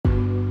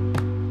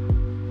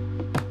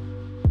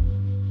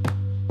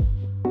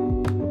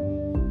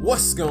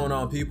What's going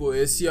on, people?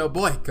 It's your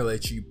boy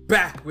Kalechi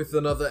back with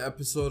another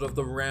episode of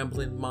the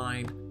Rambling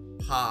Mind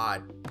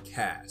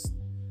podcast.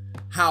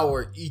 How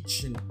are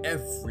each and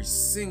every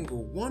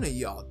single one of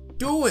y'all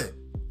doing?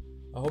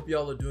 I hope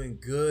y'all are doing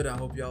good. I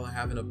hope y'all are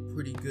having a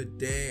pretty good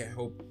day. I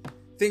hope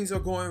things are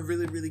going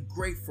really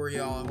great for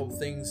y'all. I hope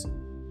things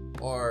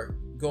are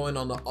going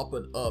on the up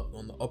and up,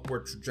 on the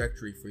upward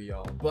trajectory for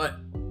y'all. But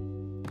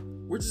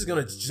we're just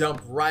gonna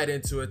jump right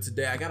into it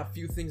today. I got a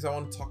few things I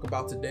want to talk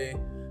about today.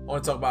 I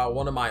want to talk about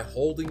one of my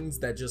holdings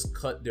that just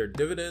cut their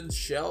dividends.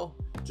 Shell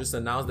just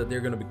announced that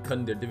they're going to be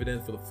cutting their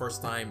dividend for the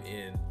first time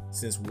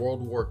since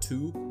World War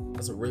II.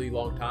 That's a really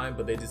long time,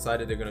 but they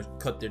decided they're going to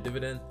cut their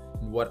dividend.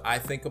 And what I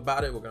think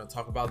about it, we're going to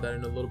talk about that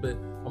in a little bit.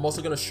 I'm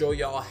also going to show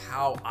y'all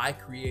how I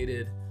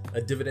created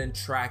a dividend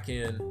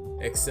tracking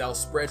Excel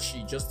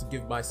spreadsheet just to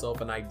give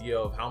myself an idea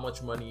of how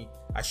much money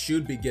I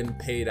should be getting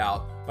paid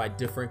out by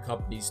different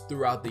companies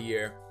throughout the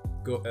year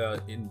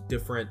in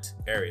different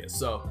areas.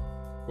 So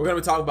we're going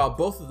to be talking about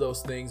both of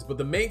those things, but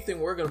the main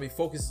thing we're going to be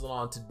focusing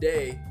on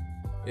today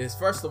is,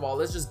 first of all,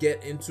 let's just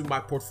get into my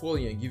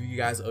portfolio and give you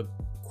guys a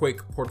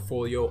quick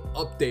portfolio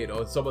update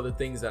on some of the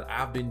things that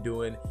I've been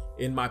doing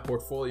in my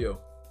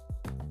portfolio.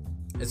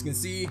 As you can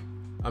see,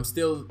 I'm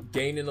still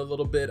gaining a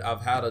little bit.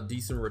 I've had a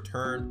decent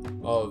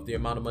return of the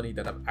amount of money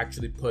that I've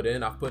actually put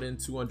in. I've put in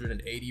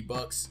 280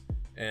 bucks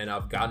and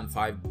I've gotten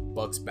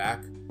 $5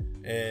 back.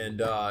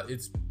 And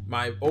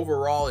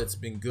overall, it's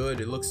been good.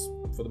 It looks,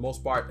 for the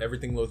most part,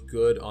 everything looks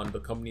good on the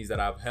companies that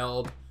I've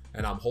held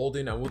and I'm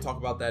holding, and we'll talk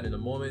about that in a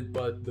moment.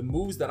 But the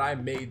moves that I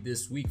made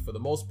this week, for the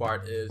most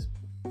part, is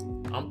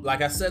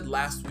like I said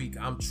last week,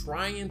 I'm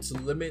trying to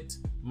limit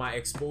my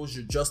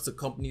exposure just to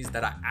companies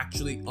that I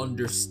actually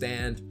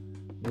understand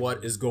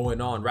what is going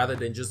on, rather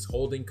than just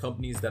holding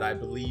companies that I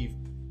believe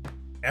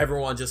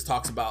everyone just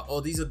talks about. Oh,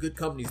 these are good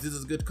companies, this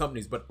is good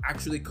companies, but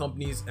actually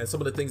companies, and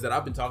some of the things that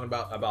I've been talking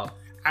about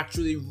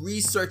actually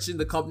researching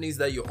the companies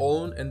that you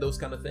own and those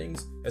kind of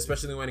things,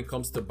 especially when it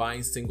comes to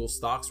buying single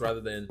stocks, rather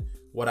than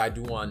what I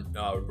do on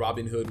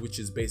Robinhood, which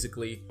is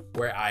basically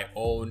where I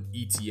own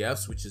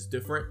ETFs, which is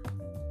different.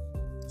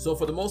 So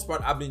for the most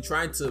part, I've been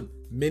trying to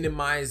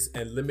minimize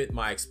and limit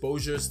my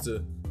exposures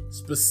to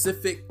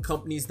specific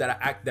companies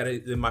that are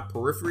in my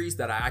peripheries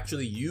that I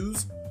actually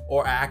use,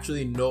 or I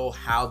actually know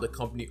how the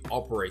company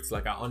operates.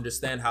 Like, I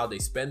understand how they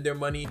spend their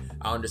money.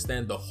 I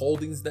understand the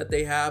holdings that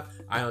they have.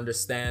 I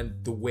understand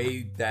the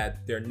way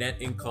that their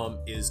net income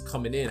is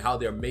coming in, how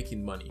they're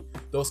making money,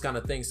 those kind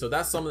of things. So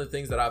that's some of the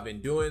things that I've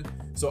been doing.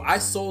 So I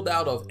sold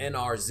out of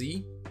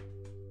NRZ.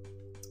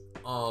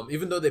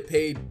 Even though they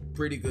paid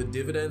pretty good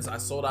dividends, I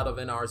sold out of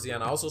NRZ,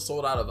 and I also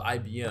sold out of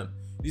IBM.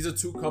 These are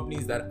two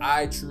companies that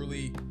I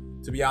truly,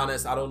 to be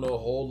honest, I don't know a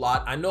whole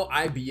lot. I know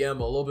IBM,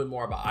 a little bit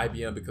more about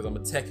IBM because I'm a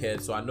tech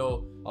head, so I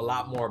know a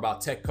lot more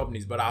about tech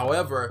companies. But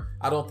however,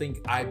 I don't think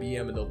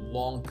IBM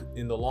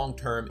in the long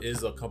term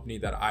is a company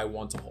that I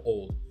want to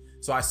hold.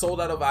 So I sold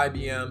out of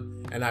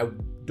IBM and I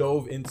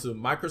dove into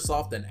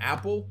Microsoft and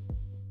Apple.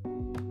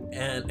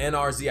 And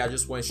NRZ, I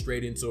just went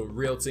straight into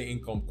Realty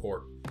Income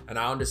Corp. And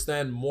I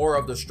understand more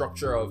of the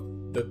structure of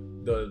the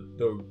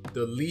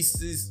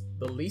leases.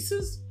 The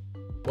leases?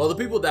 Well, the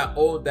people that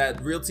own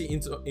that Realty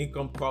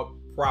Income Corp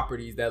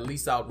properties, that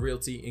lease out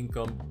Realty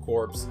Income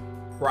Corp's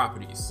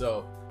properties.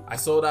 So I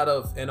sold out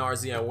of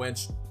NRZ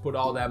and put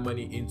all that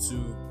money into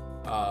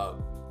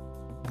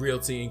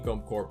Realty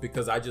Income Corp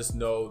because I just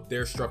know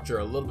their structure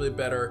a little bit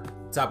better,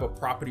 type of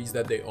properties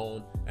that they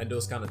own, and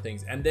those kind of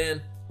things. And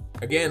then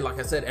again, like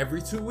I said,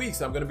 every 2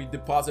 weeks I'm going to be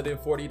depositing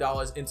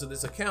 $40 into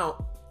this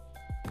account.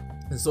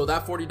 And so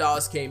that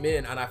 $40 came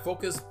in, and I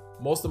focused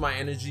most of my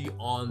energy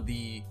on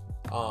the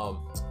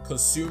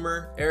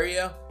consumer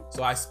area.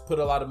 So I put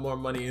a lot of more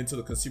money into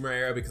the consumer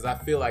area because I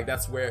feel like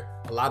that's where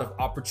a lot of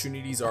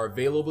opportunities are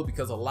available,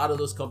 because a lot of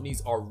those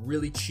companies are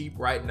really cheap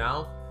right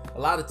now. A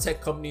lot of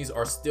tech companies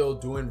are still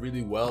doing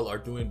really well, are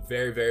doing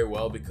very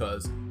well,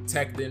 because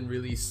tech didn't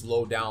really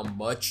slow down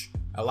much.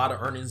 A lot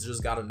of earnings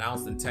just got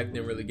announced and tech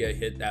didn't really get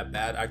hit that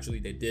bad. Actually,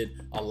 they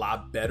did a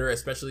lot better,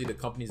 especially the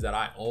companies that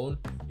I own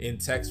in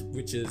tech,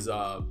 which is,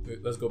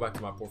 let's go back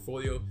to my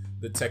portfolio.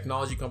 The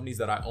technology companies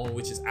that I own,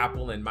 which is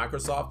Apple and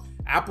Microsoft.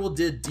 Apple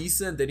did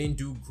decent. They didn't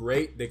do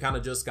great. They kind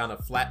of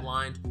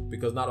flatlined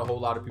because not a whole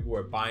lot of people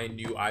were buying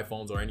new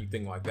iPhones or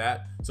anything like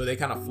that. So they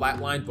kind of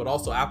flatlined, but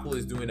also Apple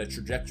is doing a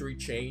trajectory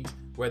change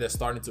where they're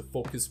starting to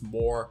focus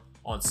more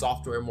on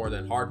software more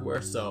than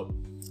hardware. So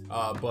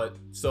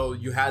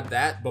you had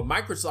that, but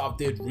Microsoft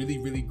did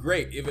really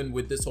great even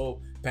with this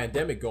whole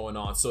pandemic going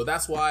on. So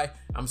that's why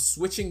I'm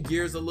switching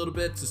gears a little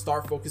bit to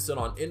start focusing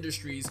on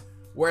industries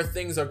where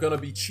things are going to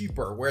be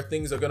cheaper, where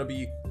things are going to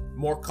be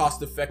more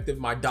cost effective.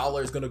 My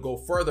dollar is going to go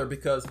further,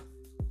 because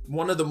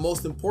one of the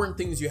most important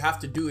things you have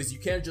to do is you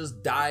can't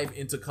just dive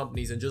into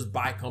companies and just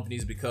buy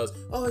companies because,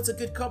 oh, it's a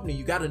good company.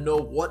 You got to know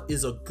what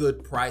is a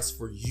good price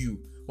for you.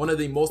 One of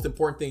the most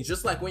important things,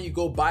 just like when you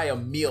go buy a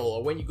meal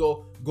or when you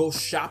go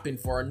shopping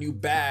for a new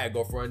bag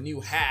or for a new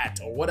hat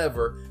or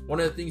whatever, one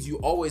of the things you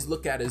always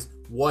look at is,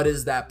 what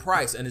is that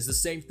price? And it's the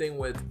same thing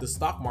with the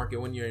stock market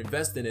when you're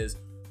investing, is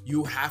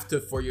you have to,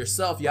 for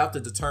yourself, you have to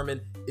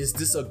determine, is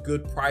this a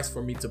good price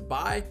for me to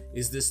buy?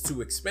 Is this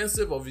too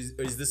expensive, or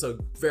is this a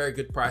very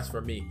good price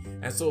for me?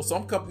 And so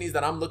some companies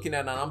that I'm looking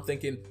at and I'm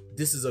thinking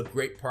this is a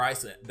great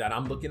price that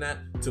I'm looking at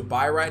to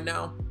buy right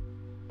now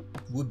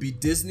would be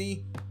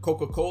Disney,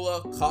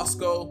 Coca-Cola,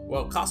 Costco.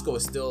 Well, Costco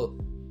is still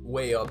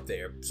way up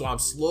there, so I'm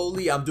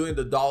doing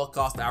the dollar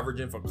cost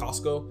averaging for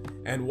Costco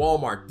and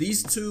Walmart.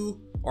 These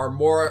two are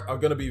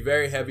going to be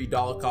very heavy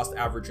dollar cost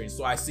averaging.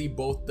 So I see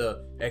both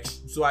the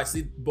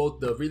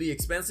really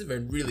expensive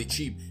and really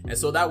cheap, and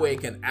so that way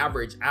it can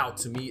average out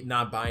to me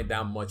not buying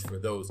down much for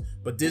those.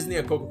 But Disney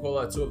and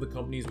Coca-Cola are two of the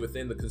companies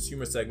within the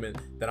consumer segment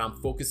that I'm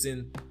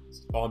focusing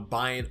on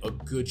buying a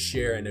good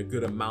share and a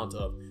good amount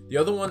of. The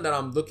other one that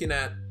I'm looking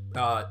at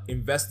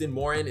investing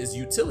more in is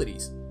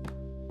utilities.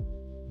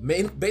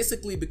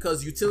 Basically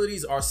because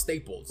utilities are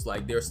staples.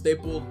 Like, they're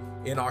stapled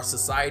in our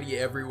society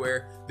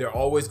everywhere. They're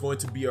always going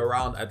to be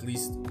around, at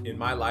least in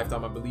my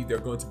lifetime. I believe they're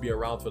going to be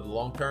around for the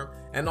long term.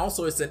 And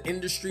also, it's an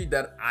industry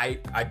that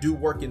I do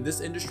work in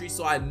this industry,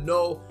 so I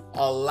know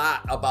a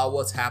lot about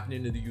what's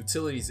happening in the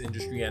utilities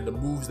industry and the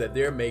moves that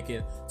they're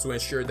making to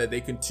ensure that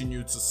they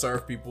continue to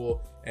serve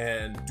people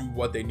and do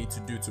what they need to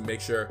do to make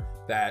sure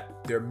that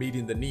they're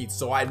meeting the needs.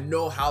 So I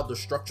know how the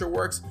structure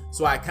works,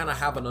 so I kind of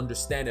have an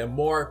understanding, a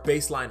more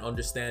baseline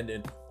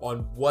understanding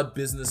on what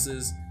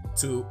businesses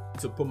to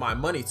put my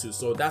money to.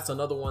 So that's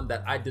another one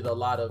that I did a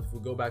lot of. If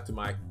we go back to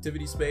my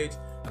activities page,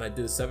 and I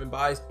did 7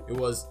 buys. It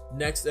was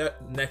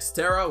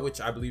Nextera, which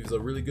I believe is a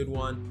really good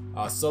one,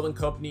 Southern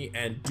Company,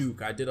 and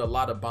Duke. I did a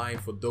lot of buying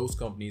for those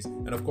companies.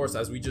 And of course,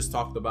 as we just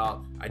talked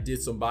about, I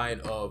did some buying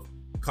of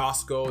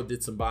Costco,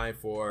 did some buying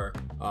for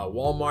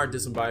Walmart,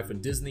 did some buying for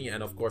Disney,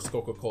 and of course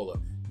Coca-Cola.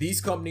 These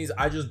companies,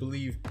 I just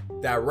believe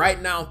that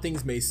right now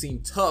things may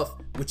seem tough,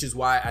 which is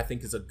why I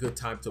think it's a good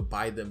time to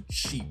buy them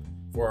cheap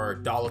for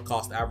dollar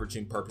cost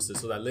averaging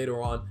purposes, so that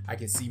later on I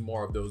can see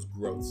more of those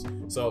growths.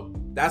 So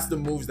that's the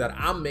moves that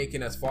I'm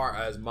making as far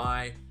as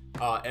my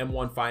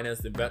M1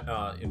 Finance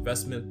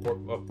investment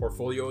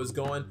portfolio is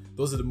going.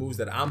 Those are the moves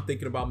that I'm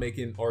thinking about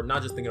making, or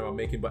not just thinking about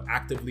making, but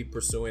actively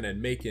pursuing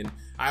and making.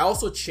 I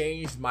also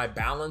changed my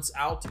balance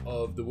out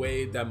of the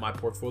way that my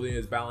portfolio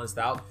is balanced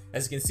out.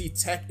 As you can see,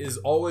 tech is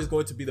always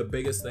going to be the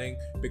biggest thing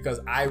because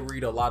I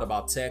read a lot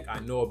about tech. I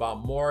know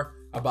about more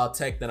about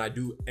tech than I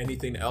do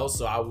anything else.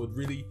 So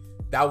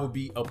that would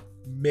be a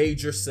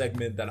major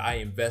segment that I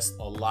invest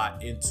a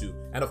lot into.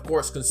 And of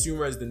course,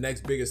 consumer is the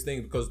next biggest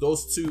thing because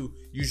those two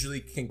usually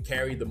can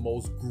carry the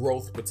most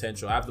growth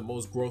potential. I have the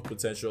most growth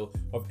potential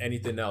of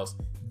anything else.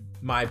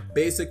 My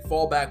basic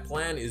fallback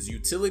plan is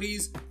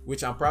utilities,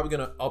 which I'm probably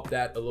going to up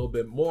that a little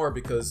bit more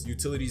because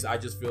utilities, I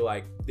just feel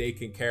like they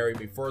can carry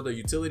me further.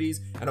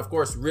 Utilities, and of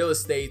course, real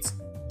estate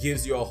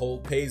gives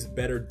you pays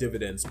better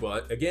dividends.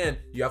 But again,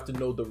 you have to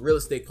know the real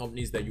estate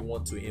companies that you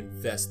want to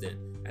invest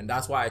in. And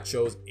that's why I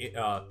chose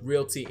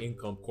Realty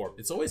Income Corp.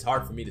 It's always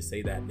hard for me to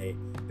say that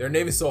name. Their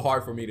name is so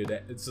hard for me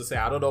to say.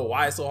 I don't know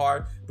why it's so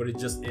hard, but it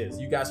just is.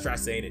 You guys try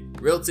saying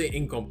it. Realty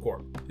Income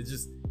Corp. It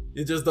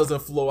just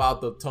doesn't flow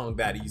out the tongue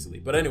that easily.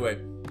 But anyway,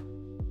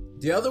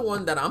 the other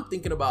one that I'm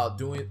thinking about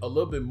doing a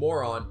little bit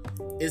more on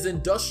is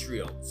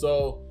industrial.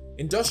 So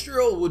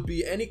industrial would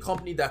be any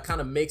company that kind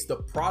of makes the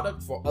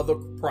product for other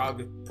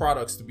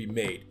products to be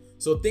made.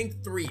 So think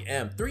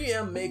 3M.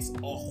 3M makes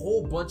a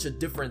whole bunch of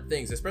different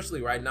things,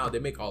 especially right now. They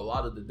make a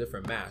lot of the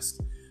different masks.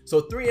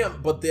 So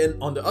 3M, but then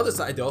on the other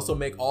side, they also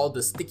make all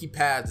the sticky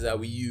pads that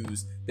we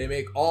use. They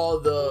make all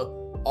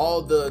the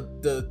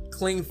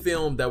cling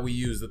film that we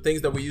use, the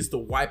things that we use to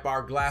wipe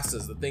our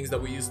glasses, the things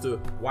that we use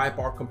to wipe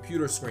our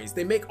computer screens.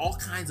 They make all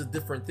kinds of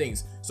different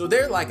things. So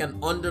they're like an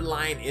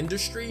underlying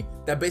industry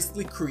that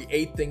basically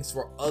create things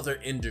for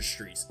other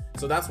industries.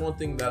 So that's one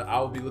thing that I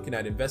will be looking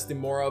at investing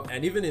more of.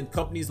 And even in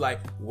companies like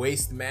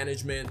waste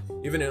management,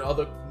 even in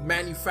other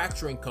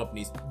manufacturing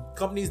companies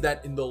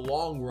that in the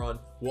long run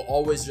will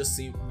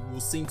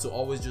seem to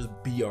always just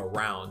be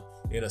around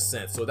in a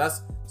sense. So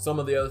that's some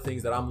of the other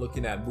things that I'm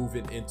looking at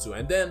moving into.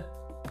 And then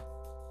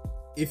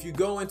if you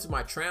go into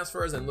my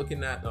transfers and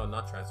looking at, no,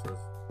 not transfers,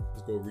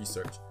 let's go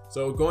research.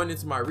 So going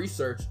into my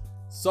research,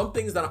 some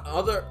things that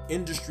other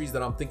industries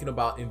that I'm thinking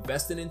about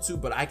investing into,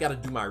 but I got to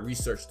do my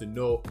research to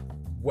know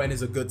when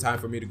is a good time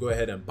for me to go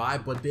ahead and buy.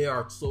 But they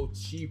are so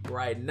cheap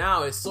right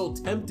now. It's so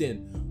tempting.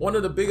 One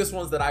of the biggest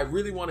ones that I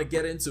really want to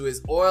get into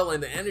is oil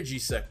and the energy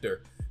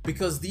sector,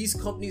 because these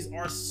companies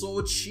are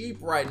so cheap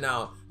right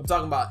now. I'm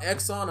talking about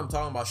Exxon, I'm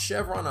talking about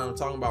Chevron, and I'm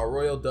talking about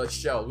Royal Dutch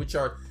Shell, which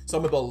are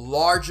some of the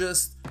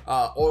largest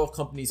oil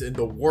companies in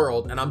the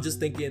world. And I'm just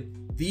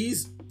thinking,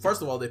 these,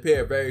 first of all, they pay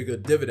a very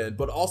good dividend,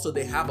 but also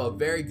they have a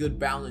very good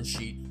balance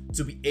sheet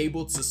to be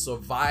able to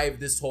survive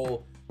this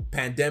whole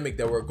pandemic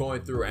that we're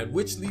going through. And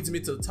which leads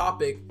me to the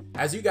topic.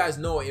 As you guys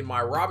know, in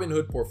my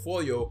Robinhood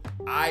portfolio,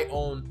 I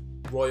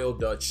own Royal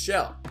Dutch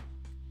Shell.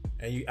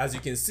 And as you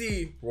can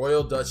see,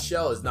 Royal Dutch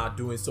Shell is not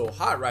doing so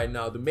hot right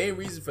now. The main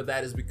reason for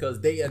that is because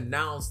they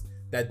announced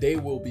that they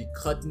will be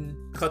cutting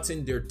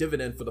their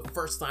dividend for the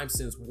first time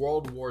since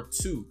World War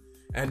II.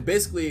 And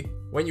basically,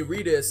 when you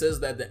read it, it says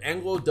that the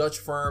Anglo-Dutch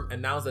firm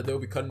announced that they'll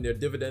be cutting their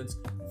dividends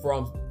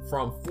from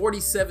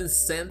 47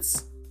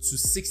 cents to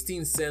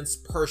 16 cents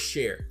per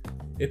share.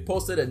 It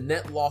posted a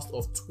net loss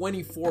of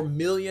 $24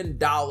 million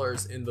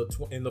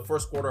in the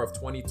first quarter of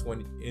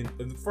 2020. In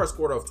the first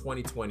quarter of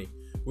 2020,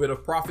 with a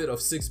profit of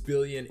 $6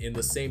 billion in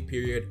the same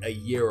period a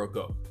year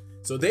ago.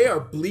 So they are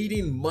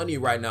bleeding money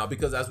right now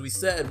because, as we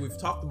said, we've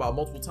talked about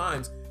multiple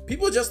times,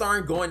 people just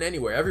aren't going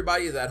anywhere.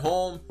 Everybody is at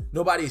home.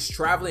 Nobody's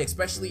traveling,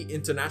 especially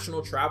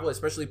international travel,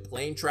 especially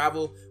plane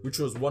travel, which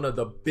was one of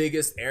the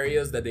biggest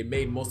areas that they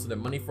made most of their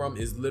money from,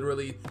 is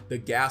literally the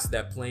gas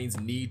that planes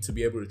need to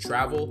be able to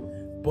travel.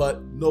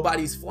 But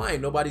nobody's flying.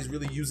 Nobody's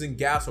really using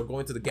gas or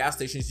going to the gas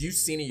stations. You've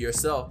seen it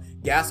yourself.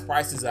 Gas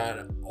prices are at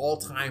an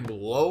all-time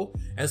low.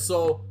 And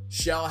so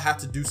Shell had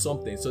to do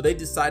something. So they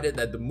decided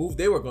that the move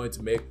they were going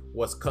to make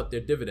was cut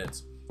their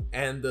dividends.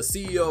 And the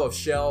CEO of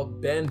Shell,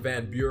 Ben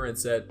Van Buren,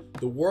 said,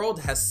 "The world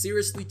has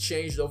seriously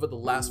changed over the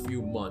last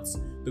few months.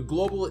 The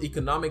global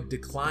economic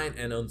decline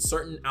and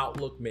uncertain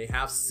outlook may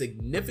have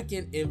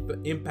significant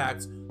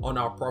impacts on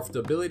our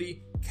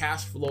profitability,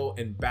 cash flow,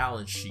 and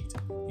balance sheet,"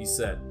 he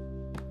said.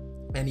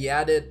 And he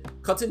added,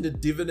 "Cutting the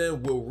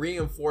dividend will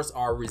reinforce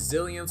our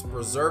resilience,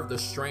 preserve the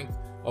strength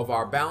of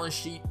our balance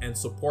sheet, and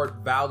support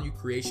value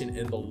creation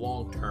in the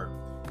long term."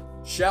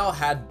 Shell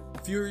had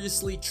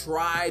furiously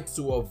tried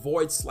to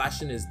avoid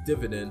slashing its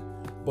dividend,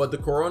 but the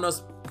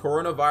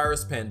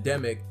coronavirus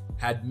pandemic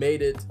had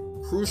made it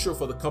crucial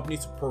for the company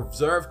to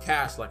preserve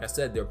cash. Like I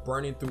said, they're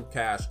burning through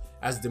cash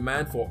as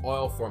demand for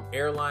oil from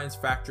airlines,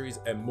 factories,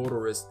 and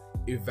motorists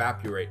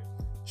evaporate.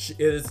 It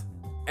is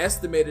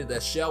estimated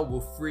that Shell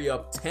will free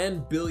up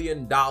 $10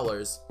 billion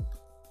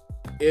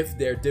if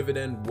their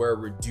dividend were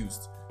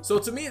reduced. So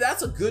to me,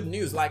 that's a good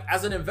news. Like,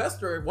 as an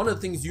investor, one of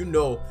the things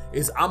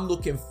is I'm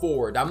looking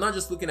forward. I'm not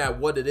just looking at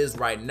what it is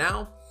right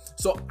now.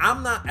 So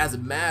I'm not as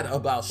mad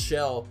about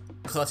Shell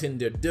cutting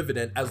their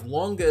dividend as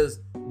long as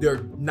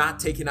they're not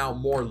taking out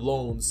more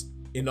loans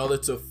in order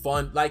to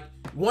fund, like,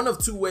 one of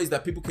two ways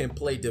that people can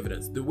play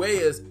dividends. The way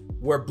is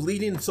we're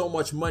bleeding so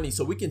much money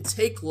so we can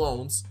take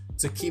loans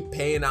to keep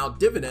paying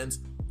out dividends,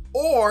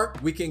 or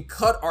we can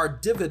cut our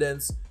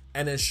dividends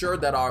and ensure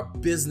that our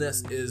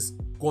business is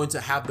going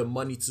to have the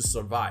money to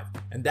survive.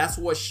 And that's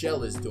what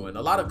Shell is doing.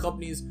 A lot of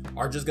companies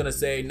are just going to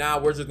say, nah,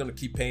 we're just going to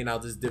keep paying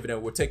out this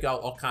dividend. We'll take out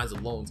all kinds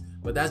of loans,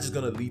 but that's just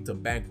going to lead to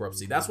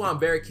bankruptcy. That's why I'm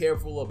very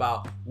careful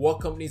about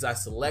what companies I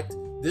select.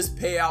 This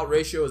payout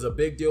ratio is a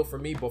big deal for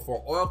me, but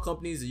for oil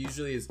companies, it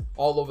usually is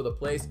all over the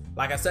place.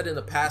 Like I said in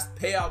the past,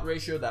 payout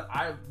ratio that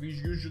I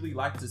usually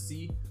like to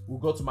see will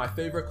go to my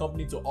favorite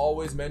company to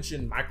always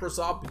mention,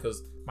 Microsoft,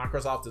 because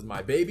Microsoft is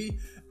my baby.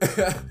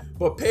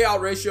 But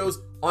payout ratios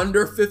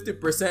under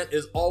 50%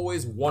 is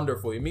always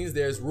wonderful. It means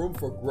there's room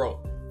for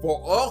growth.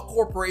 For oil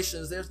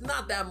corporations, there's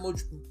not that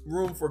much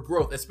room for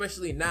growth,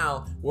 especially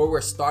now where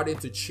we're starting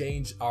to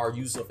change our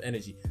use of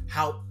energy.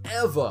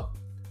 However,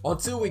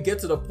 until we get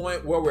to the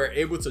point where we're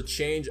able to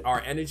change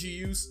our energy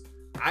use,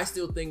 I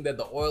still think that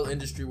the oil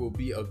industry will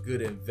be a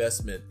good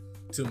investment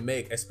to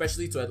make,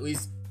 especially to at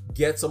least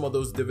get some of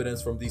those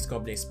dividends from these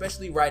companies,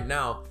 especially right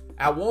now.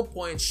 At one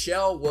point,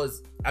 Shell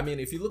was, I mean,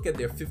 if you look at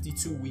their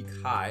 52-week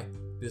high,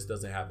 this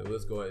doesn't have it.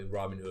 Let's go ahead and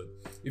Robinhood.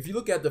 If you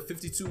look at the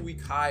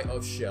 52-week high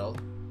of Shell,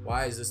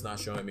 why is this not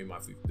showing me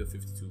the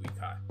 52-week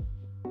high?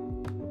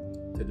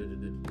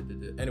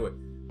 Anyway,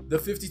 the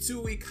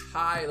 52-week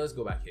high, let's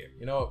go back here.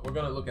 You know what? We're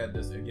going to look at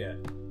this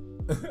again.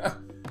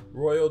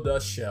 Royal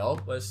Dutch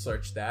Shell. Let's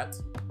search that.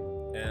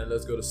 And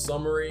let's go to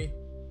summary.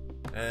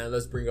 And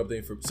let's bring up the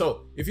info.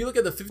 So if you look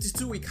at the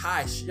 52-week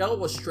high, Shell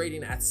was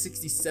trading at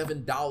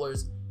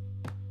 $67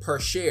 per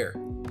share.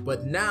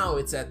 But now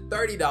it's at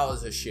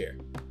 $30 a share.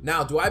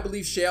 Now, do I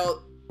believe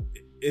Shell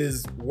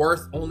is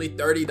worth only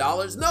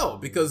 $30? No,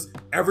 because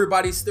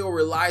everybody still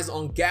relies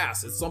on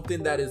gas. It's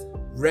something that is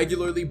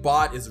regularly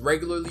bought, is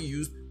regularly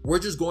used. We're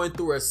just going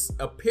through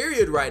a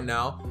period right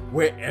now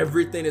where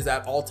everything is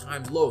at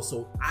all-time low.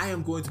 So I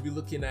am going to be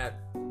looking at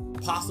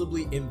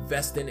possibly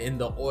investing in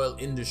the oil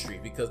industry,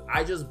 because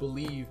I just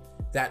believe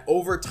that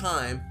over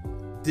time,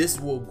 this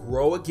will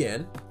grow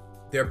again.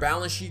 Their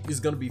balance sheet is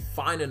going to be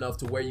fine enough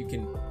to where you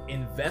can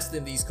invest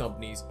in these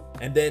companies.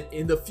 And then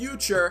in the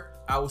future,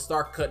 I will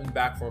start cutting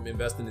back from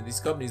investing in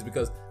these companies,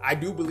 because I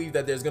do believe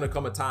that there's going to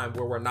come a time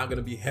where we're not going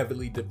to be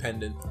heavily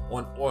dependent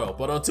on oil.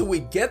 But until we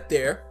get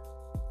there,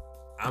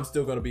 I'm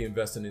still going to be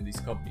investing in these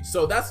companies.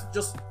 So that's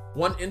just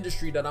one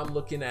industry that I'm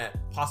looking at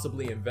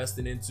possibly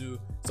investing into.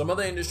 Some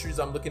other industries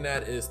I'm looking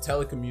at is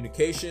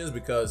telecommunications,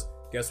 because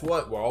guess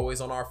what? We're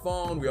always on our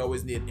phone. We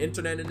always need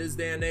internet in this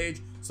day and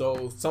age.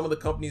 So some of the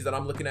companies that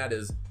I'm looking at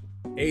is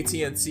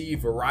AT&T,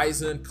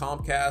 Verizon,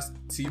 Comcast,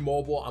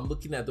 T-Mobile. I'm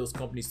looking at those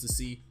companies to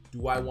see,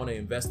 do I want to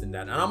invest in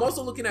that? And I'm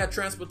also looking at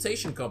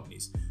transportation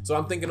companies. So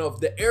I'm thinking of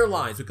the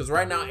airlines, because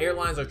right now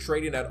airlines are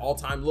trading at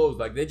all-time lows.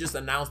 Like, they just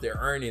announced their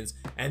earnings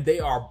and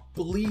they are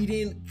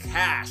bleeding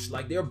cash.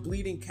 Like, they're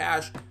bleeding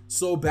cash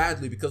so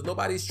badly because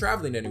nobody's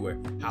traveling anywhere.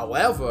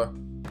 However,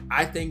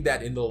 I think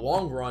that in the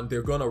long run,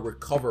 they're going to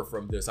recover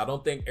from this. I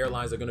don't think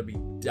airlines are going to be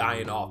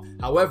dying off.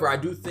 However, I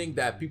do think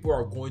that people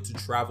are going to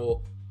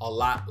travel a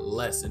lot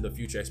less in the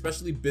future,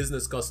 especially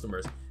business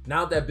customers.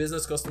 Now that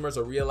business customers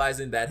are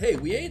realizing that, hey,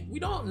 we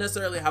don't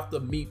necessarily have to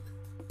meet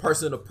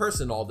person to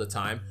person all the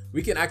time.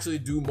 We can actually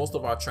do most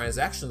of our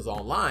transactions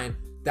online.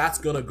 That's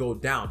going to go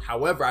down.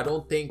 However, I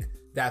don't think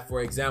that,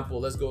 for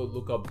example, let's go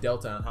look up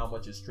Delta and how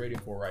much it's trading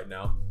for right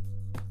now.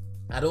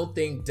 I don't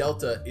think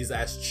Delta is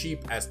as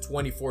cheap as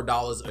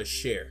 $24 a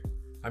share.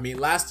 I mean,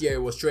 last year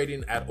it was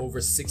trading at over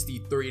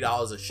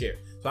 $63 a share.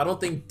 So I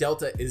don't think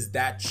Delta is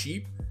that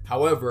cheap.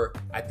 However,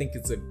 I think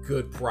it's a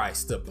good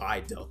price to buy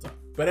Delta.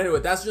 But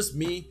anyway, that's just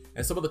me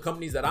and some of the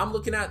companies that I'm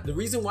looking at. The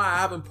reason why I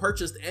haven't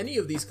purchased any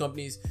of these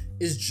companies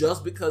is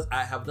just because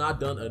I have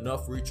not done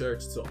enough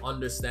research to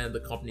understand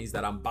the companies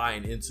that I'm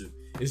buying into.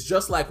 It's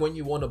just like when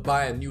you want to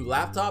buy a new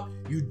laptop,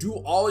 you do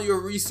all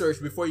your research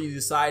before you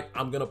decide,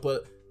 I'm going to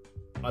put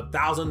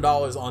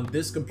 $1,000 on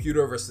this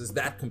computer versus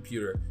that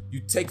computer.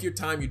 You take your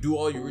time, you do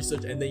all your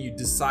research, and then you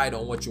decide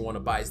on what you want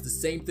to buy. It's the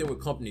same thing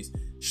with companies.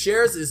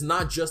 Shares is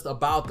not just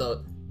about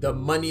the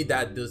money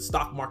that the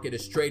stock market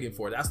is trading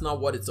for. That's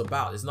not what it's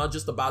about. It's not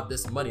just about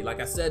this money.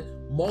 Like I said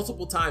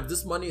multiple times,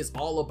 this money is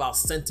all about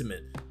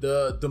sentiment.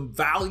 The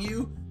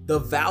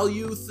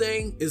value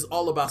thing is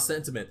all about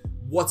sentiment.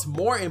 What's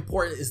more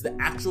important is the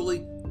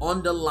actually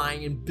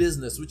underlying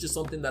business, which is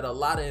something that a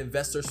lot of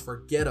investors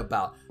forget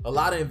about. A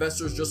lot of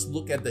investors just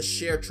look at the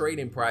share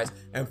trading price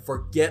and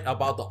forget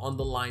about the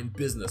underlying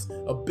business.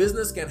 A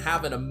business can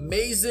have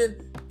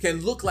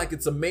can look like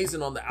it's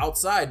amazing on the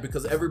outside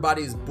because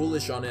everybody is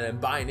bullish on it and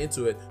buying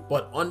into it,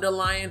 but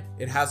underlying,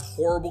 it has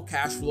horrible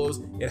cash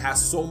flows. It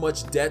has so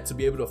much debt to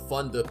be able to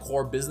fund the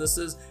core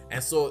businesses.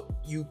 And so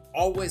you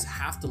always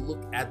have to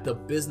look at the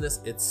business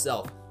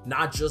itself,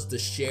 not just the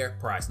share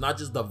price, not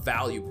just the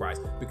value price,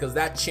 because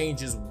that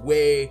changes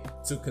way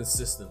too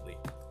consistently.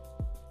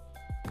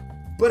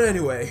 But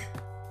anyway,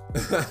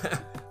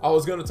 I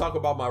was going to talk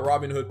about my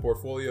Robinhood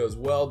portfolio as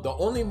well. The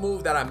only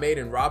move that I made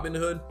in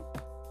Robinhood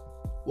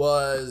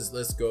was,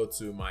 let's go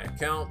to my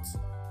account,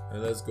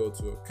 and let's go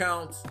to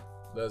account,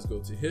 let's go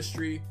to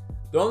history.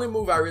 The only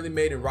move I really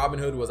made in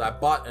Robinhood was I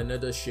bought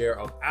another share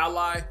of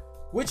Ally,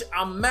 which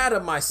I'm mad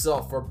at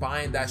myself for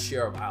buying that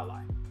share of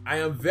Ally. I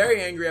am very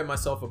angry at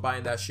myself for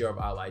buying that share of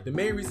Ally. The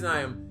main reason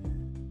I am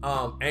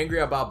angry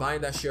about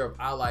buying that share of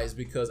Ally is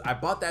because I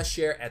bought that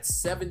share at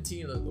let's go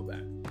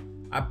back.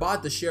 I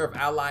bought the share of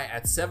Ally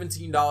at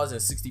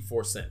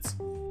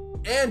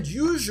 $17.64. And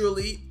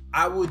usually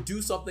I would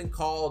do something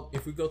called,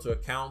 if we go to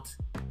account,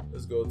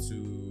 let's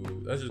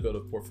just go to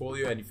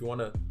portfolio. And if you want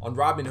to, on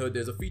Robinhood,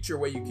 there's a feature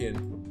where you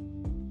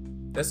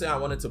can, let's say I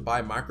wanted to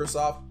buy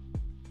Microsoft.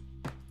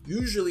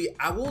 Usually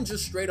I won't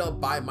just straight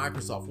up buy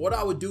Microsoft. What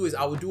I would do is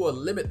I would do a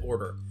limit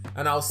order,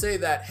 and I'll say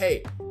that,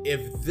 hey,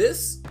 if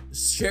this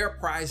share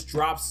price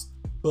drops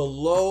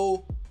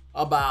below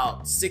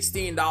about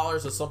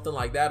 $16 or something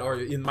like that, or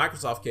in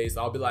Microsoft case,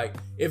 I'll be like,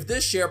 if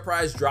this share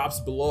price drops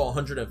below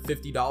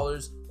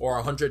 $150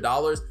 or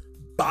 $100,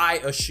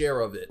 buy a share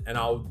of it, and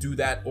I'll do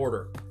that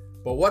order.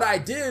 But what I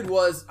did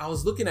was I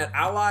was looking at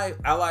Ally.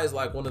 Ally is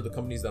like one of the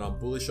companies that I'm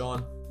bullish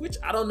on, which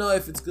I don't know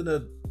if it's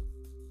gonna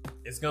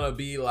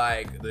be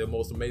like the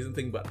most amazing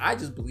thing, but I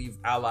just believe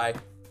Ally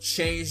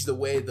changed the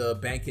way the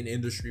banking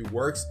industry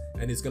works,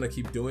 and it's gonna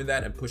keep doing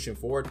that and pushing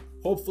forward.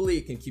 Hopefully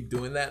it can keep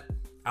doing that.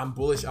 I'm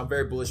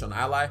very bullish on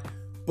Ally.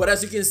 But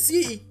as you can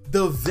see,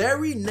 the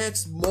very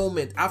next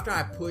moment after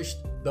I pushed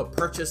the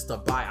purchase to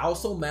buy, I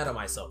was so mad at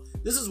myself.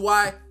 This is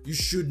why you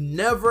should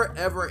never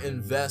ever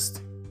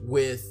invest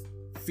with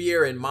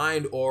fear in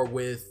mind, or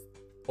with,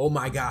 oh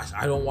my gosh,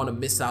 I don't want to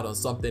miss out on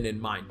something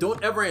in mind.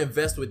 Don't ever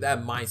invest with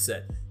that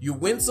mindset. You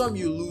win some,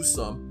 you lose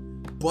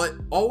some, but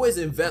always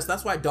invest.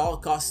 That's why dollar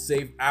cost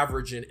save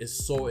averaging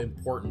is so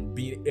important.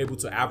 Being able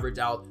to average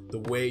out the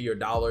way your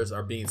dollars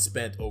are being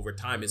spent over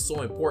time is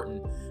so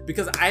important,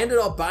 because I ended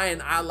up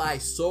buying Ally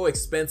so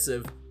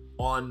expensive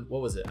on,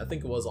 what was it? I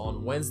think it was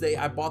on Wednesday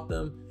I bought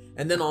them.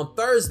 And then on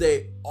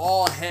Thursday,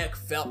 all heck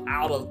fell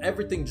out of,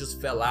 everything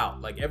just fell out.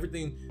 Like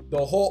everything,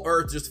 the whole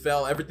earth just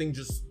fell. Everything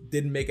just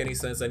didn't make any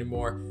sense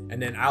anymore. And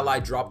then Ally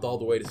dropped all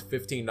the way to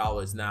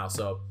 $15 now.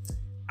 So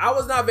I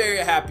was not very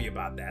happy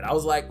about that. I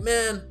was like,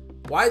 man,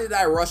 why did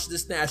I rush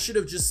this thing? I should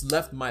have just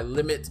left my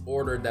limit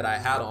order that I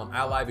had on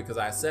Ally, because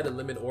I set a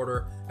limit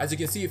order. As you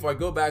can see, if I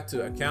go back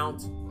to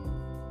accounts,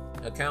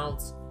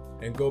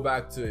 and go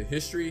back to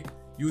history,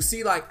 you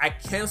see like I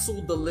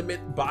canceled the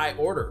limit buy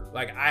order.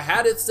 Like I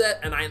had it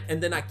set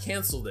and then I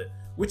canceled it,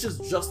 which is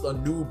just a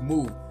noob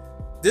move.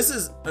 This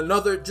is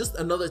another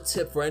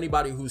tip for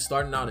anybody who's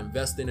starting out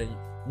investing. And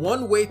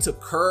one way to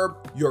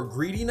curb your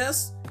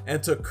greediness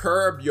and to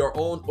curb your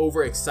own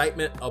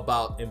overexcitement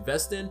about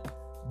investing,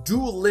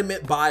 do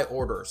limit buy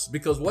orders.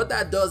 Because what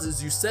that does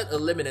is you set a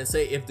limit and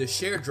say, if the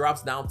share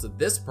drops down to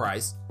this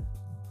price,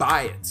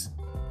 buy it.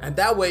 And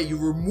that way you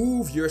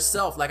remove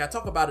yourself, like I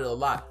talk about it a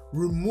lot,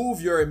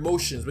 remove your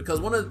emotions, because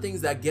one of the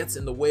things that gets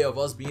in the way of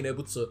us being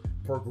able to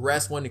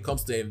progress when it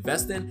comes to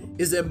investing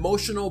is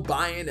emotional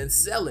buying and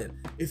selling.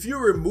 If you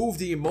remove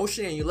the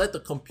emotion and you let the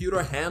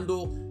computer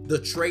handle the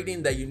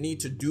trading that you need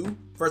to do,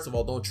 first of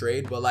all, don't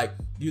trade, but like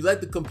you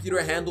let the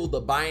computer handle the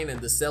buying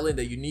and the selling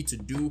that you need to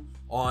do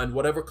on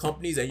whatever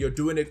companies, and you're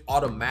doing it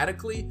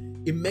automatically,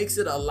 it makes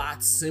it a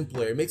lot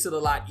simpler. It makes it a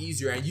lot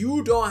easier, and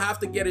you don't have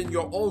to get in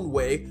your own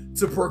way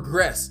to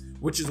progress,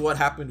 which is what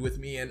happened with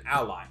me and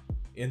Ally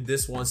in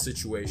this one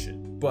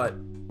situation. But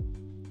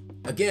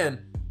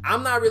again,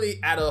 I'm not really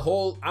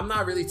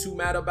too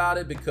mad about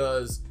it,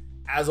 because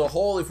as a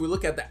whole, if we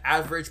look at the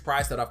average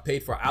price that I've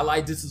paid for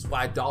Ally, this is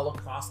why dollar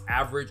cost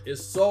average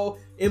is so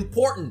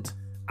important.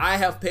 I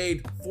have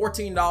paid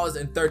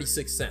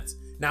 $14.36.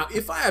 Now,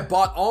 if I had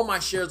bought all my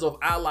shares of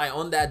Ally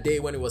on that day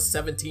when it was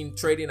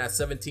trading at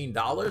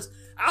 $17,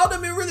 I would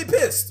have been really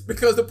pissed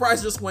because the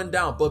price just went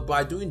down. But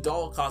by doing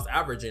dollar cost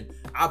averaging,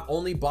 I've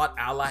only bought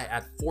Ally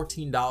at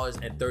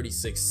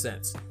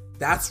 $14.36.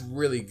 That's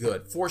really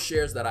good. 4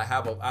 shares that I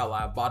have of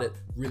Ally, I bought it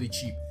really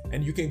cheap.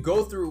 And you can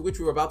go through, which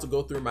we're about to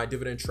go through, my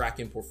dividend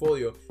tracking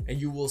portfolio, and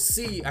you will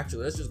see,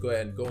 actually, let's just go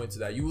ahead and go into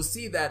that. You will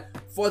see that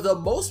for the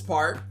most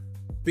part,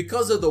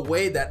 because of the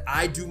way that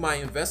I do my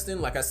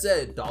investing, like I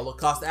said, dollar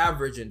cost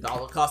averaging.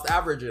 I'm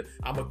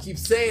gonna keep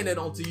saying it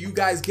until you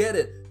guys get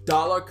it.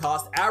 Dollar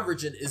cost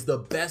averaging is the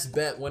best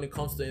bet when it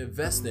comes to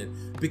investing,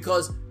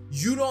 because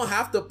you don't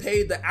have to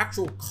pay the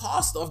actual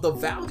cost of the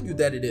value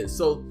that it is.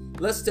 So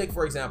let's take,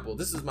 for example,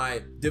 this is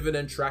my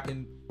dividend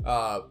tracking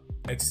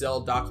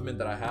Excel document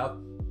that I have.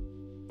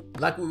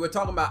 Like we were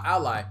talking about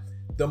Ally,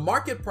 the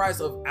market price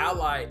of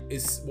Ally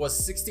was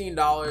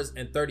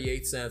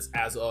 $16.38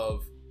 as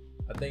of,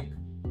 I think,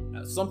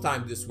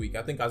 sometime this week.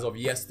 I think as of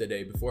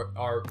yesterday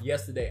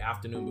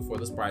afternoon, before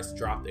this price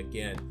dropped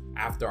again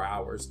after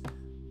hours.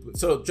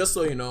 So just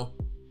so you know,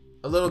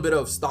 a little bit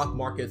of stock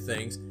market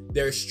things.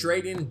 There's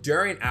trading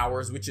during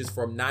hours, which is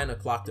from 9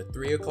 o'clock to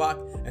 3 o'clock.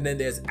 And then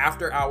there's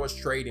after hours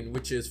trading,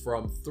 which is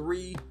from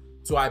 3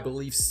 to, I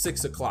believe,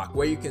 6 o'clock,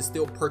 where you can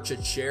still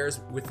purchase shares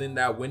within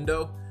that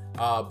window.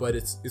 But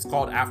it's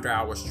called after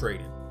hours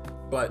trading.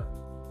 But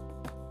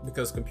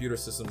because computer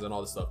systems and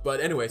all this stuff. But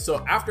anyway,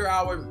 so after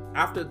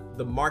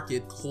the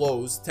market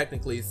closed,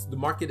 technically the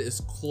market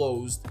is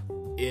closed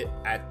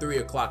at 3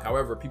 o'clock.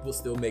 However, people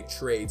still make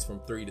trades from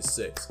 3 to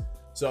 6.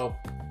 So,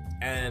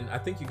 and I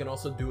think you can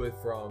also do it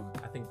from,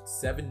 I think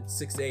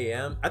 6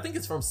 a.m. I think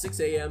it's from 6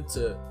 a.m.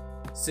 to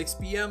 6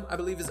 p.m. I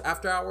believe is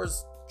after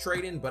hours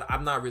trading, but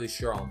I'm not really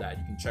sure on that.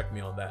 You can check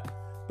me on that.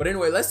 But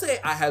anyway, let's say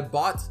I had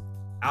bought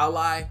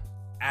Ally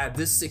at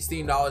this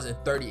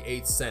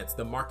 $16.38,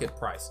 the market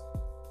price.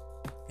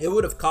 It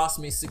would have cost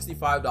me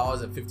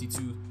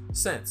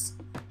 $65.52.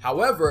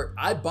 However,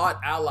 I bought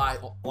Ally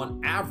on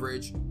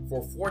average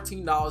for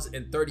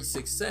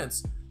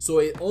 $14.36. So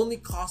it only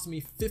cost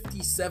me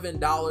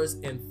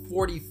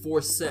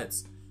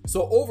 $57.44.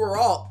 So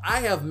overall,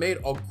 I have made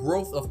a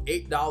growth of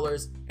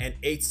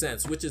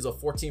 $8.08, which is a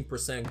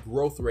 14%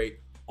 growth rate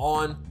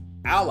on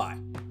Ally.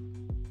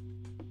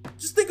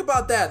 Just think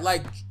about that.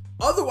 Like,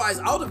 otherwise,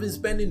 I would have been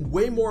spending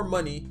way more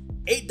money,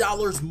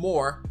 $8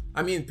 more.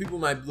 I mean, people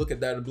might look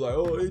at that and be like,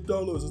 oh,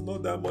 $8 is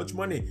not that much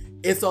money.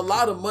 It's a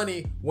lot of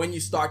money when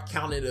you start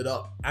counting it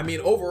up. I mean,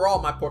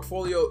 overall, my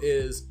portfolio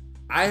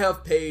I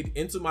have paid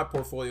into my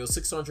portfolio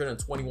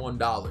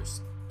 $621.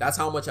 That's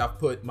how much I've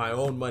put my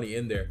own money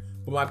in there.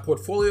 But my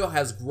portfolio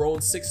has grown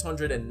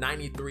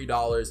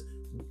 $693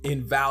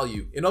 in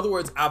value. In other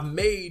words, I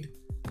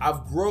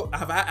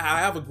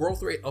have a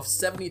growth rate of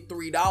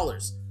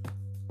 $73,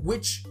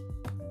 which,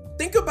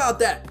 think about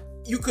that.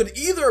 You could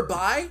either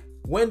buy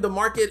when the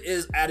market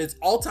is at its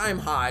all-time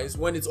highs,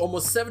 when it's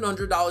almost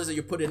 $700 that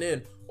you're putting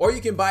in, or you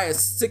can buy at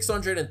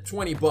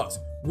 $620.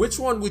 Which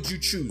one would you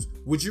choose?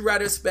 Would you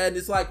rather spend?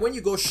 It's like when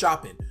you go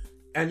shopping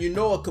and you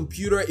know a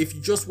computer, if you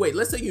just wait,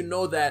 let's say you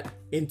know that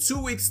in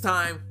 2 weeks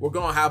time, we're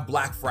gonna have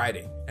Black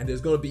Friday and there's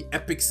gonna be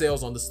epic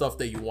sales on the stuff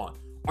that you want.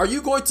 Are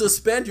you going to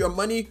spend your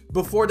money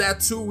before that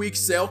 2-week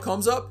sale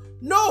comes up?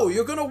 No,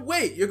 you're gonna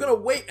wait. You're gonna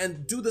wait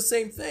and do the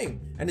same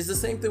thing. And it's the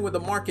same thing with the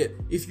market.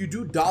 If you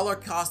do dollar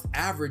cost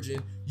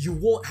averaging, you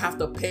won't have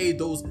to pay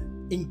those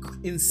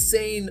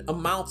insane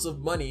amounts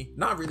of money.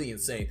 Not really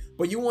insane,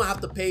 but you won't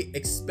have to pay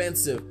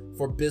expensive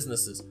for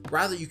businesses.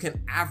 Rather, you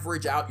can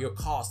average out your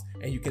cost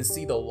and you can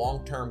see the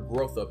long-term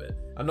growth of it.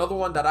 Another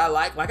one that I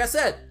like I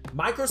said,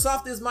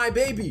 Microsoft is my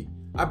baby.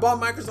 I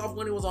bought Microsoft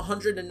when it was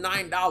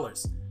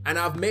 $109 and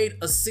I've made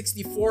a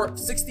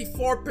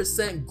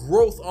 64%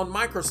 growth on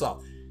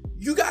Microsoft.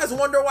 You guys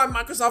wonder why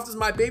Microsoft is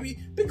my baby?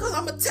 Because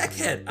I'm a tech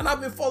head and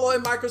I've been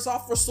following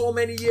Microsoft for so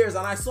many years,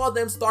 and I saw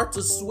them start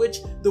to switch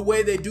the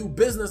way they do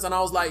business, and I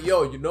was like,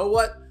 yo, you know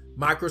what?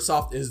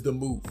 Microsoft is the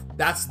move.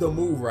 That's the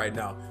move right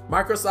now.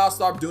 Microsoft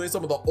stopped doing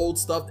some of the old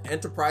stuff, the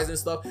enterprise and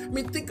stuff. I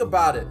mean, think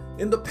about it.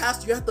 In the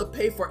past, you had to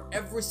pay for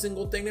every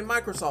single thing in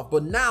Microsoft,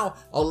 but now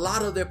a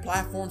lot of their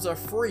platforms are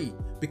free.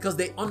 because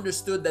they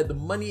understood that the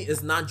money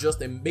is not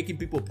just in making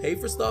people pay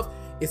for stuff,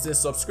 it's in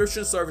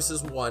subscription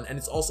services, one, and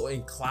it's also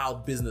in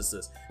cloud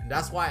businesses. And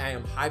that's why I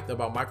am hyped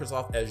about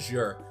Microsoft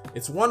Azure.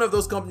 It's one of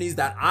those companies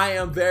that I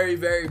am very,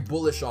 very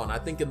bullish on. I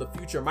think in the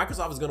future,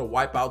 Microsoft is going to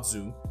wipe out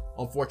Zoom.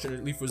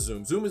 Unfortunately for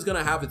Zoom, Zoom is going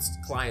to have its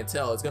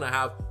clientele, it's going to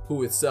have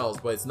who it sells,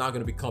 but it's not going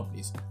to be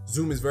companies.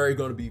 Zoom is going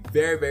to be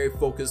very, very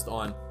focused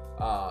on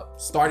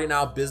starting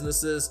out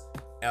businesses,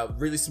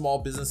 really small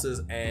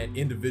businesses and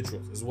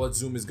individuals is what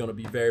Zoom is going to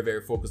be very,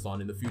 very focused on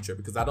in the future,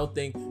 because I don't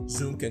think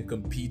Zoom can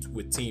compete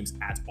with Teams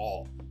at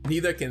all.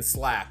 Neither can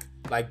Slack.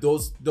 Like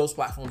those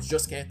platforms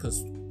just can't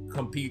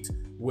compete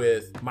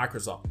with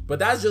Microsoft. But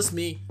that's just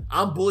me.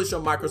 I'm bullish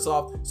on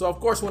Microsoft. So of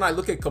course, when I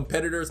look at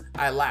competitors,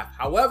 I laugh.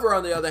 However,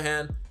 on the other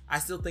hand, I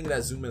still think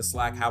that Zoom and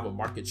Slack have a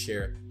market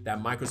share that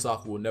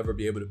Microsoft will never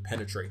be able to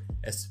penetrate,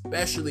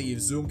 especially if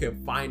Zoom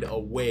can find a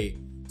way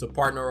to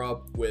partner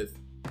up with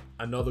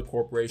another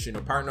corporation,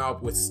 or partner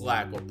up with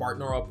Slack, or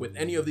partner up with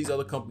any of these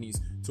other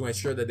companies to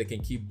ensure that they can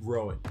keep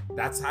growing.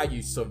 That's how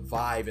you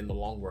survive in the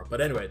long run.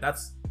 But anyway,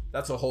 that's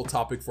a whole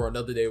topic for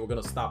another day. We're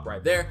gonna stop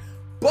right there.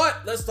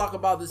 But let's talk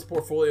about this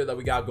portfolio that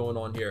we got going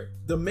on here.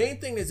 The main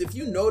thing is, if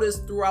you notice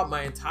throughout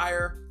my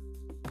entire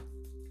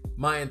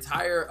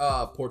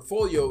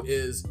portfolio,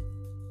 is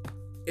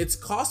it's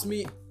cost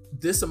me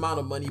this amount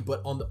of money,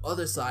 but on the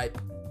other side,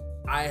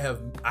 I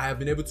have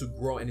been able to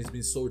grow, and it's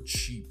been so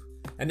cheap.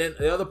 And then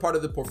the other part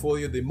of the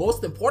portfolio, the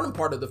most important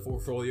part of the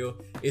portfolio,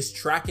 is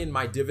tracking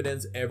my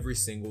dividends every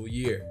single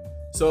year.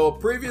 So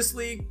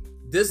previously,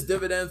 this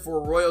dividend for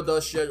Royal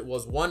Dutch Shell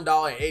was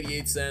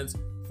 $1.88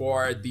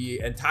 for the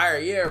entire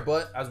year,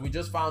 but as we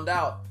just found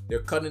out, they're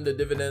cutting the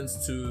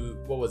dividends to,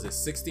 what was it,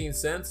 16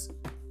 cents?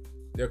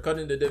 They're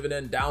cutting the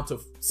dividend down to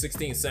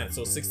 16 cents.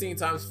 So 16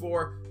 times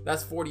 4,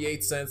 that's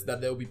 48 cents that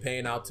they'll be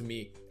paying out to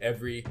me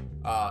every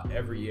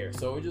year.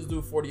 So we just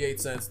do 48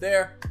 cents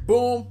there.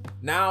 Boom.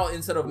 Now,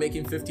 instead of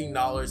making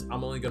 $15,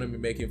 I'm only going to be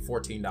making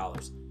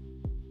 $14.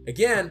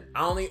 Again,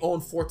 I only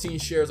own 14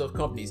 shares of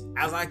companies.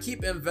 As I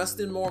keep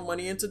investing more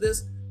money into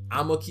this,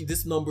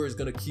 this number is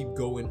going to keep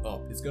going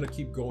up. It's going to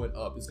keep going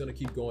up. It's going to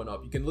keep going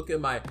up. You can look at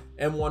my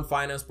M1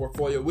 Finance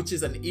portfolio, which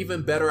is an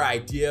even better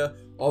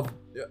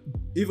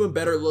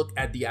look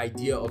at the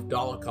idea of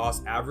dollar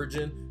cost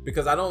averaging,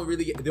 because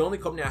the only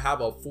company I have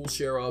a full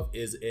share of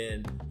is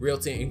in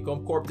Realty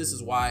Income Corp. This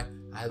is why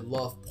I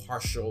love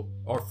partial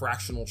or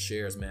fractional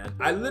shares, man.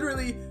 I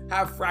literally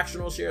have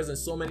fractional shares in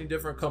so many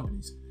different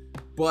companies,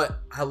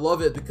 but I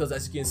love it because,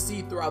 as you can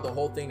see throughout the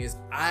whole thing, is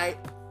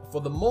for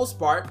the most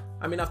part,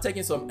 I mean, I've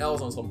taken some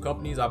L's on some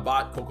companies. I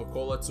bought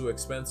Coca-Cola, too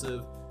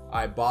expensive.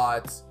 I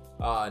bought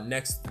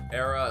Next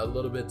Era, a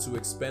little bit too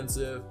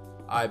expensive.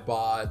 I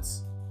bought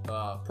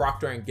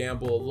Procter &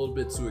 Gamble, a little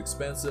bit too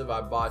expensive.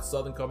 I bought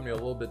Southern Company, a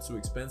little bit too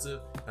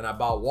expensive. And I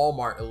bought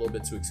Walmart, a little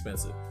bit too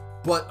expensive.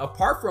 But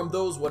apart from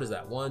those, what is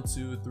that? 1,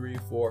 2, 3,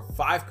 4,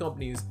 5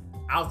 companies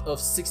out of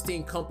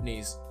 16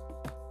 companies,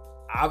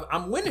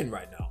 I'm winning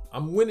right now.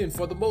 I'm winning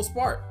for the most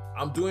part.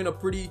 I'm doing a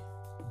pretty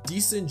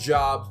decent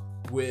job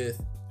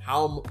with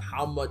how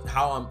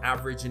I'm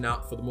averaging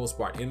out for the most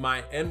part. In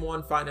my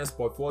M1 Finance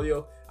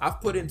portfolio,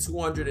 I've put in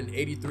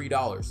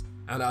 $283,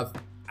 and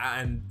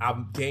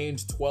I've gained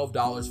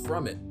 $12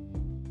 from it.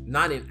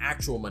 Not in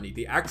actual money.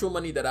 The actual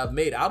money that I've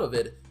made out of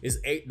it is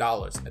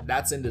 $8, and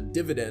that's in the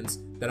dividends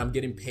that I'm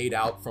getting paid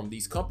out from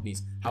these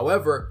companies.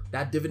 However,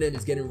 that dividend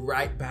is getting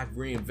right back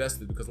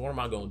reinvested, because what am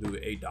I going to do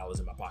with $8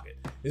 in my pocket?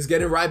 It's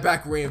getting right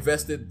back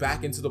reinvested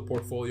back into the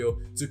portfolio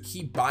to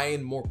keep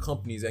buying more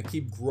companies and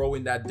keep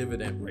growing that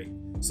dividend rate.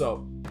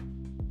 So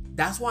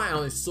that's why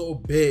I'm so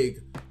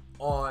big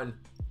on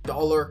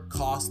dollar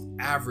cost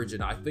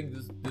averaging. I think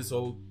this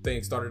whole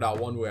thing started out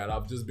one way, and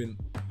I've just been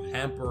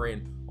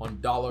hampering on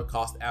dollar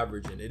cost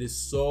averaging. It is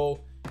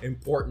so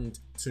important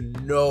to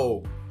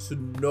know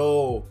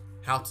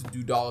how to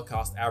do dollar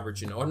cost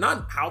averaging, or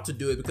not how to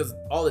do it, because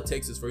all it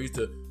takes is for you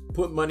to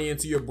put money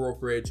into your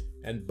brokerage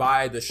and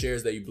buy the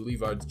shares that you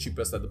believe are the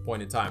cheapest at the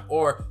point in time.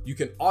 Or you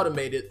can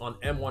automate it on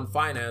M1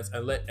 Finance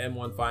and let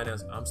M1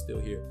 Finance, I'm still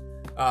here,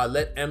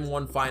 let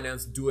M1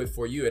 Finance do it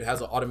for you. It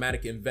has an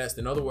automatic invest.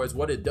 In other words,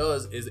 what it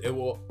does is it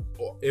will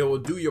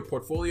do your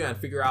portfolio and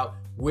figure out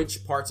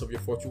which parts of your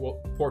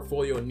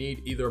portfolio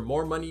need either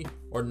more money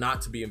or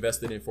not to be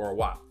invested in for a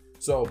while.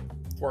 So,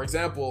 for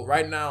example,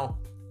 right now,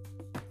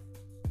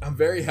 I'm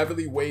very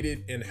heavily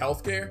weighted in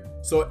healthcare,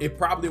 so it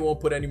probably won't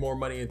put any more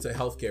money into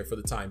healthcare for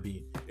the time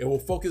being. It will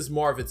focus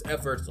more of its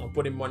efforts on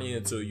putting money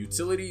into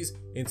utilities,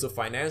 into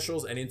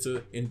financials, and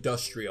into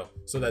industrial,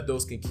 so that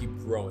those can keep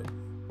growing.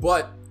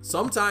 But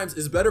sometimes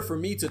it's better for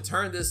me to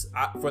turn this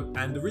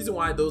and the reason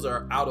why those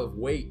are out of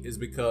weight is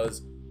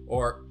because,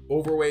 or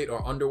overweight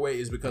or underweight,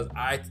 is because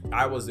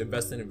I was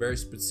investing in very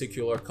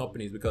particular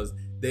companies because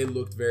they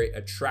looked very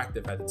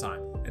attractive at the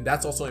time. And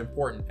that's also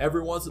important.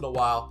 Every once in a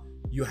while,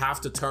 you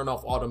have to turn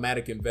off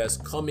automatic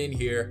invest, come in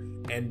here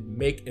and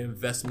make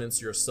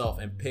investments yourself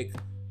and pick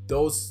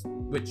those,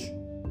 which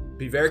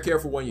be very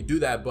careful when you do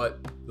that. But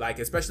like,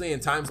 especially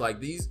in times like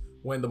these,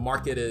 when the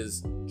market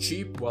is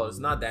cheap, well, it's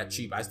not that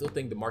cheap. I still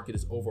think the market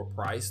is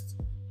overpriced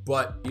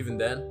But even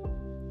then,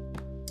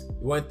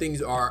 when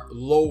things are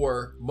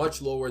lower,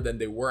 much lower than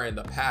they were in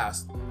the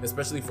past,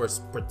 especially for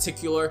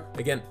particular,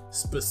 again,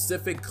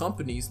 specific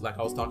companies, like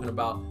I was talking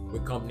about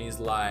with companies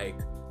like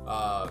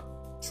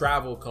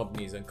travel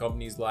companies and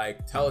companies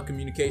like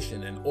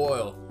telecommunication and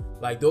oil,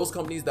 like those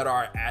companies that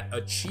are at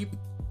a cheap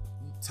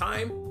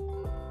time,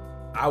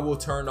 I will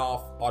turn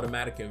off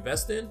automatic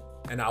investing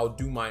and I'll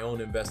do my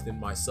own investing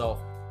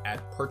myself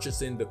at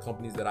purchasing the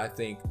companies that I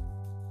think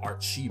are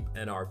cheap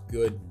and are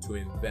good to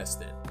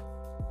invest in.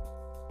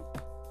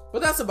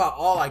 But that's about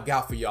all I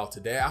got for y'all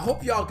today. I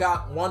hope y'all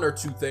got one or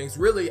two things.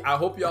 Really, I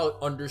hope y'all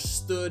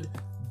understood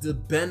the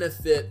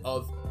benefit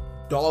of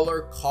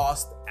dollar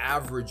cost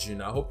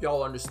averaging. I hope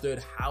y'all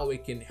understood how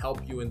it can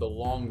help you in the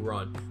long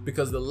run,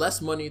 because the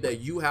less money that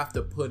you have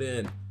to put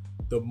in,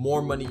 the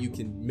more money you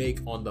can make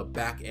on the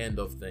back end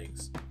of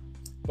things.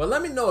 But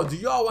let me know, do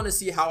y'all want to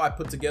see how I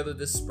put together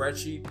this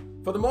spreadsheet?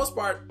 For the most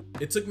part,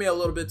 it took me a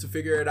little bit to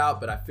figure it out,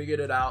 but I figured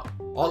it out.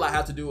 All I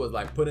had to do was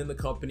like put in the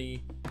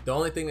company. The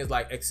only thing is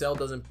like Excel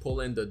doesn't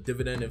pull in the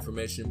dividend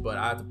information, but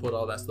I have to put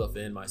all that stuff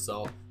in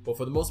myself. But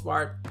for the most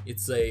part,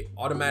 it's a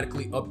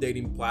automatically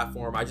updating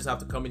platform. I just have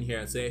to come in here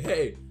and say,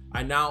 hey,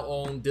 I now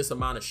own this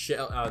amount of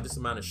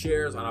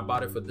shares and I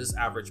bought it for this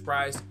average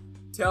price.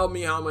 Tell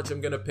me how much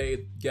I'm gonna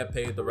get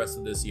paid the rest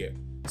of this year.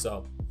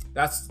 So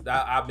that's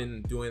that. I've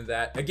been doing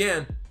that.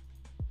 Again,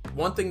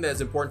 one thing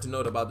that's important to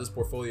note about this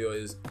portfolio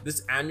is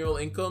this annual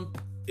income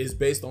is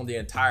based on the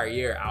entire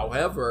year.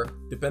 However,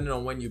 depending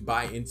on when you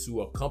buy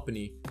into a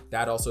company,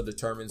 that also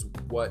determines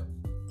what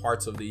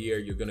parts of the year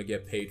you're going to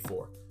get paid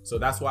for. So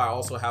that's why I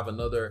also have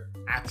another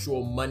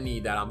actual money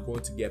that I'm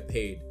going to get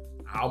paid.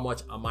 How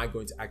much am I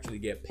going to actually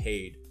get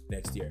paid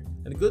next year?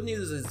 And the good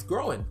news is it's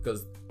growing,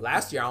 because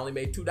last year I only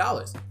made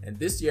 $2 and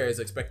this year is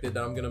expected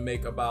that I'm going to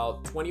make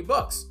about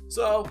 $20.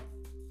 So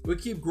we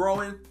keep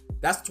growing.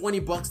 That's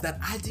 $20 that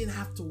I didn't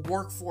have to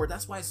work for.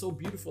 That's why it's so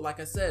beautiful.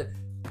 Like I said,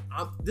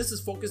 this is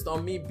focused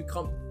on me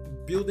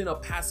building a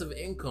passive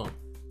income,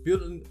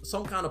 building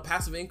some kind of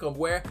passive income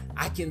where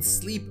I can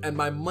sleep and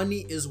my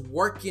money is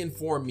working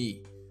for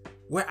me,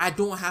 where I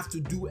don't have to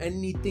do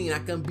anything. I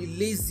can be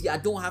lazy. I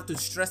don't have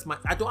to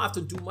I don't have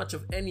to do much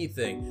of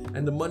anything,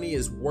 and the money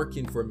is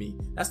working for me.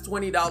 That's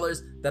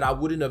 $20 that I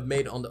wouldn't have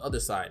made on the other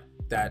side,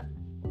 that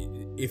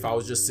if I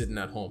was just sitting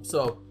at home.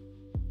 So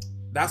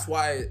that's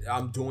why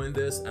I'm doing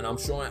this, and I'm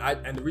showing.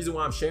 And the reason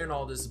why I'm sharing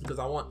all this is because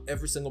I want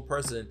every single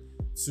person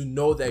to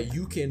know that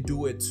you can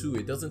do it too.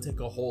 It doesn't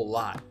take a whole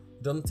lot.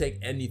 It doesn't take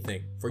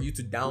anything for you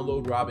to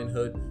download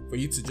Robinhood, for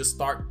you to just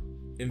start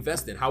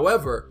investing.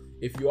 However,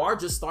 if you are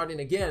just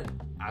starting again,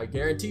 I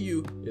guarantee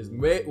you it's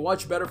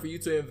much better for you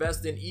to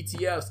invest in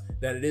ETFs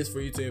than it is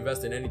for you to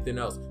invest in anything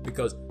else.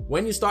 Because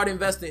when you start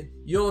investing,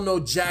 you don't know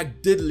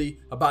jack diddly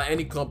about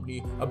any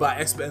company,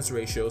 about expense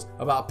ratios,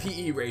 about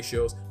PE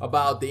ratios,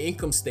 about the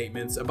income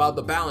statements, about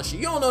the balance sheet.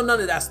 You don't know none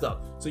of that stuff.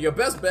 So your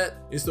best bet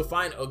is to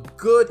find a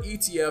good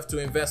ETF to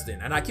invest in.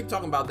 And I keep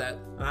talking about that.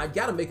 And I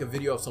gotta make a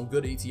video of some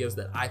good ETFs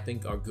that I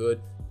think are good.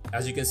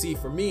 As you can see,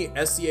 for me,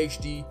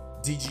 SCHD,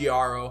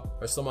 DGRO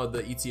are some of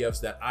the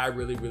ETFs that I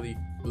really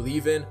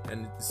believe in,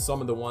 and some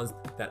of the ones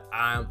that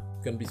I'm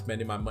gonna be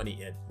spending my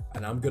money in.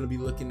 And I'm gonna be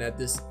looking at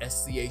this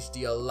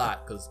SCHD a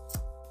lot, because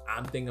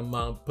I'm thinking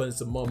about putting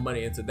some more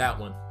money into that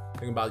one,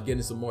 thinking about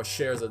getting some more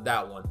shares of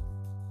that one.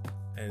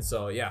 And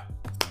so yeah,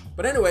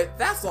 but anyway,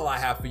 that's all I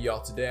have for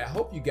y'all today. I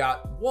hope you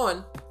got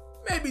one,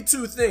 maybe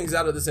two things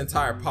out of this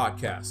entire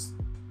podcast.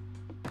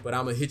 But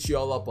I'm gonna hit you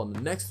all up on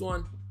the next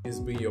one. It's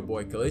been your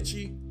boy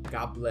Kelechi.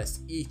 God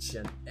bless each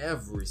and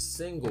every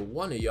single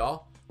one of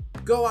y'all.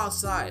 Go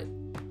outside,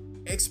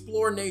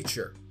 explore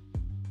nature,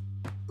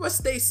 but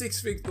stay 6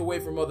 feet away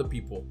from other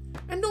people.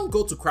 And don't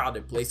go to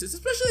crowded places,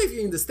 especially if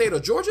you're in the state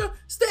of Georgia.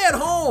 Stay at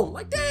home.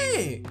 Like,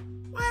 dang,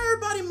 why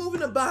everybody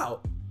moving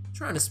about?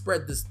 Trying to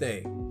spread this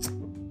thing.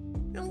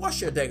 And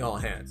wash your dang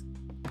on hands.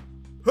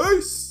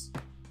 Peace.